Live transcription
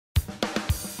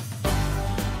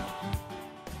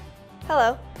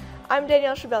Hello, I'm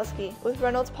Danielle Shabelsky with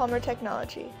Reynolds Polymer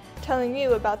Technology, telling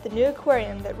you about the new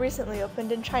aquarium that recently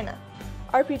opened in China.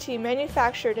 RPT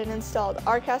manufactured and installed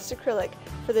R-cast acrylic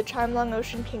for the Chimelong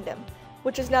Ocean Kingdom,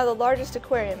 which is now the largest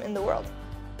aquarium in the world.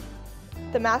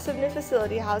 The massive new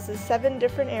facility houses 7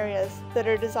 different areas that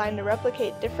are designed to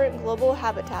replicate different global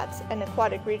habitats and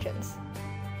aquatic regions.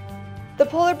 The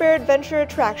Polar Bear Adventure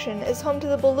attraction is home to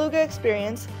the Beluga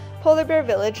Experience, Polar Bear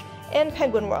Village, and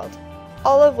Penguin World,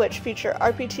 all of which feature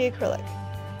RPT acrylic.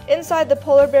 Inside the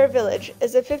Polar Bear Village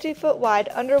is a 50-foot wide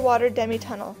underwater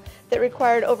demi-tunnel that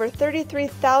required over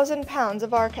 33,000 pounds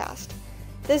of R-cast.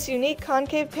 This unique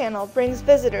concave panel brings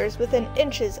visitors within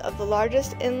inches of the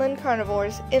largest inland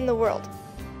carnivores in the world.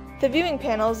 The viewing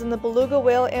panels in the Beluga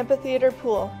Whale Amphitheater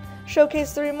pool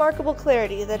showcase the remarkable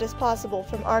clarity that is possible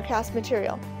from R-cast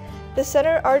material. The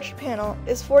center arched panel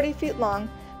is 40 feet long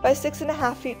by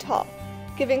 6.5 feet tall,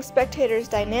 giving spectators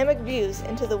dynamic views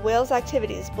into the whale's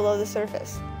activities below the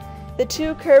surface. The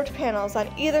 2 curved panels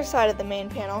on either side of the main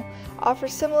panel offer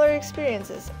similar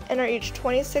experiences and are each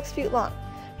 26 feet long,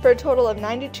 for a total of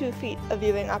 92 feet of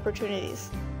viewing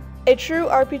opportunities. A true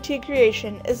RPT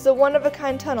creation is the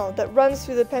one-of-a-kind tunnel that runs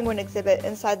through the penguin exhibit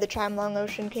inside the Chimelong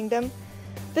Ocean Kingdom.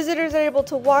 Visitors are able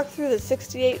to walk through the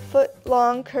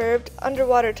 68-foot-long curved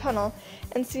underwater tunnel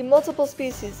and see multiple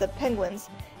species of penguins,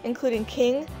 including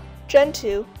king,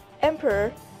 gentoo,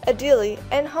 emperor, adelie,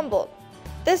 and Humboldt.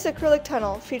 This acrylic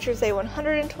tunnel features a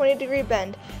 120-degree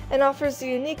bend and offers the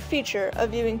unique feature of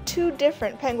viewing 2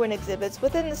 different penguin exhibits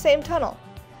within the same tunnel.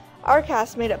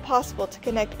 R-cast made it possible to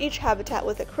connect each habitat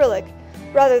with acrylic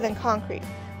rather than concrete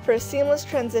for a seamless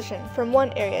transition from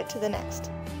one area to the next.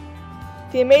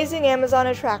 The amazing Amazon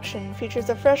attraction features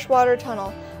a freshwater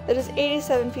tunnel that is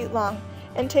 87 feet long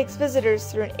and takes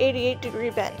visitors through an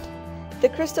 88-degree bend. The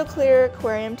crystal clear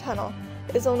aquarium tunnel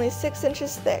is only 6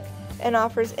 inches thick and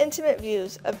offers intimate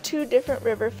views of 2 different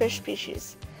river fish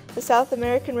species, the South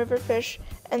American riverfish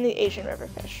and the Asian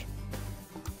riverfish.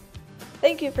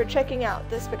 Thank you for checking out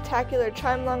this spectacular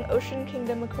Chimelong Ocean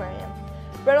Kingdom aquarium.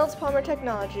 Reynolds Polymer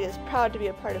Technology is proud to be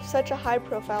a part of such a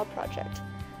high-profile project.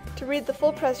 To read the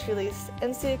full press release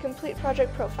and see a complete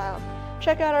project profile,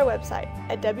 check out our website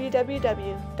at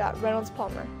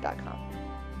www.reynoldspolymer.com.